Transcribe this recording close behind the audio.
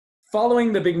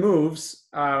following the big moves,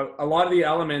 a lot of the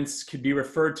elements could be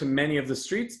referred to many of the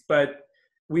streets, but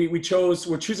we're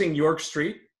choosing York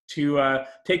Street to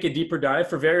take a deeper dive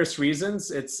for various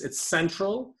reasons. It's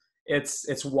central,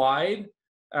 it's wide,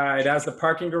 it has the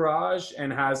parking garage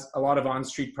and has a lot of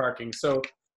on-street parking. So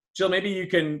Jill, maybe you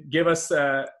can give us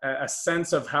a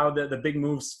sense of how the big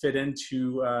moves fit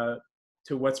into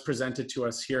to what's presented to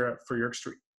us here for York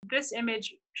Street. This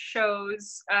image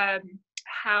shows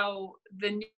how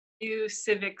the new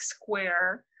Civic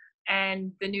Square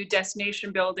and the new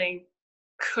destination building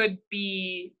could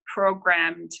be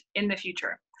programmed in the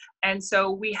future. And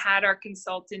so we had our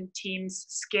consultant teams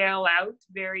scale out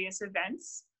various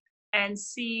events and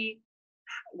see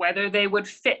whether they would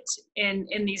fit in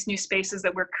these new spaces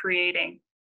that we're creating.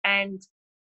 And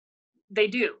they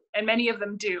do, and many of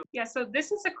them do. Yeah, so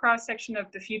this is a cross section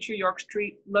of the future York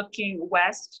Street looking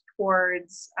west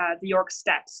towards the York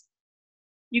Steps.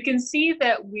 You can see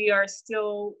that we are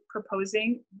still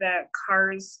proposing that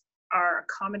cars are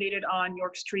accommodated on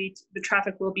York Street. The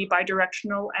traffic will be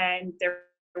bidirectional and there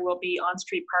will be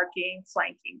on-street parking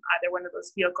flanking either one of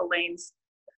those vehicle lanes.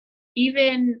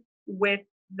 Even with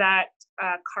that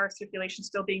car circulation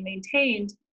still being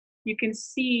maintained, you can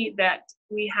see that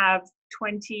we have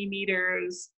 20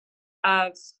 meters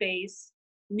of space,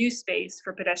 new space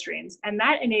for pedestrians. And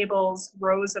that enables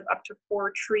rows of up to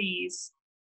 4 trees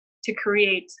to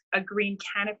create a green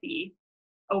canopy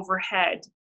overhead.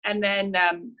 And then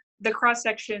the cross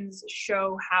sections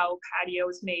show how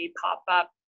patios may pop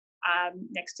up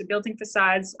next to building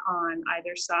facades on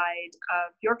either side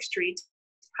of York Street.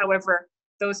 However,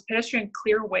 those pedestrian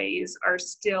clearways are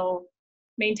still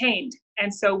maintained.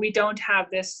 And so we don't have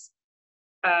this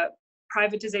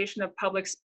privatization of public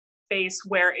space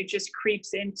where it just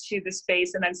creeps into the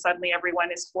space and then suddenly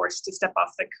everyone is forced to step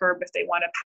off the curb if they want to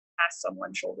pass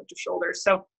someone shoulder to shoulder.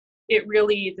 So it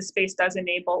really, the space does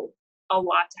enable a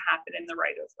lot to happen in the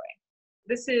right of way.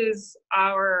 This is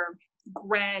our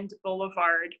grand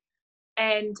boulevard.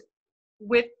 And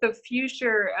with the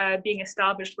future being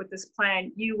established with this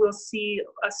plan, you will see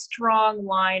a strong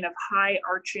line of high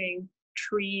arching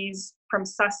trees from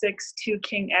Sussex to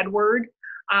King Edward,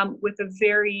 with a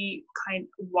very kind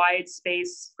of wide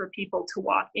space for people to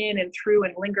walk in and through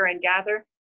and linger and gather.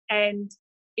 And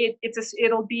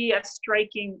it'll be a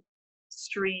striking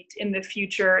street in the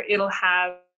future. It'll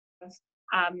have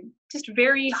just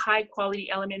very high quality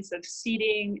elements of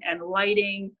seating and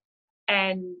lighting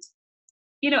and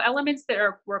elements that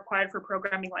are required for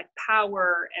programming like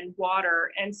power and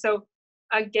water. And so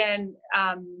again,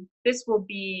 this will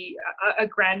be a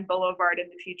grand boulevard in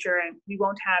the future, and we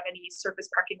won't have any surface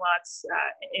parking lots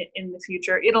in the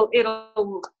future. It'll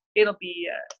be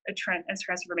a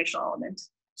transformational element.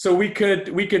 So we could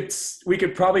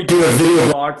probably do a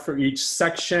video blog for each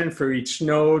section, for each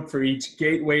node, for each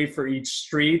gateway, for each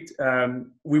street.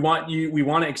 We want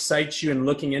to excite you in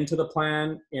looking into the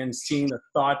plan and seeing the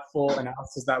thoughtful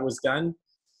analysis that was done.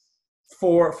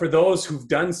 For those who've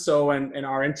done so and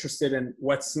are interested in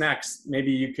what's next,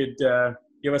 maybe you could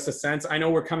give us a sense. I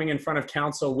know we're coming in front of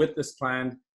council with this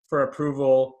plan for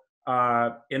approval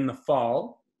in the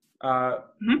fall.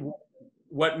 Mm-hmm.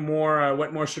 What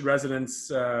more should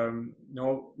residents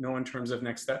know in terms of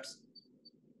next steps?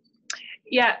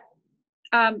 Yeah,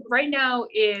 right now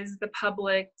is the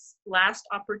public's last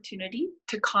opportunity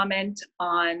to comment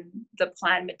on the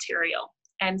plan material.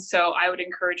 And so I would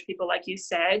encourage people, like you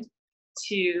said,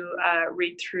 to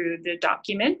read through the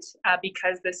document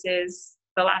because this is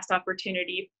the last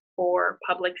opportunity for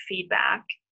public feedback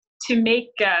to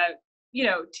make,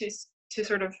 to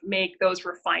sort of make those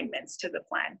refinements to the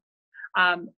plan.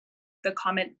 The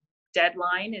comment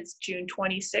deadline is June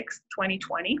 26th,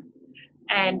 2020.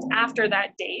 And after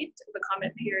that date, the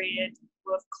comment period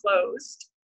will have closed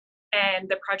and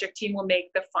the project team will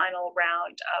make the final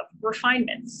round of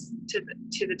refinements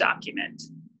to the document.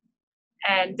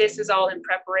 And this is all in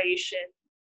preparation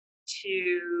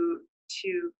to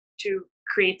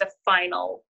create the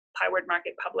final Byward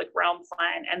Market Public Realm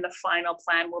Plan, and the final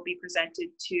plan will be presented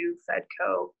to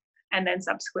FEDCO and then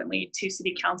subsequently to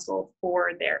City Council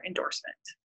for their endorsement.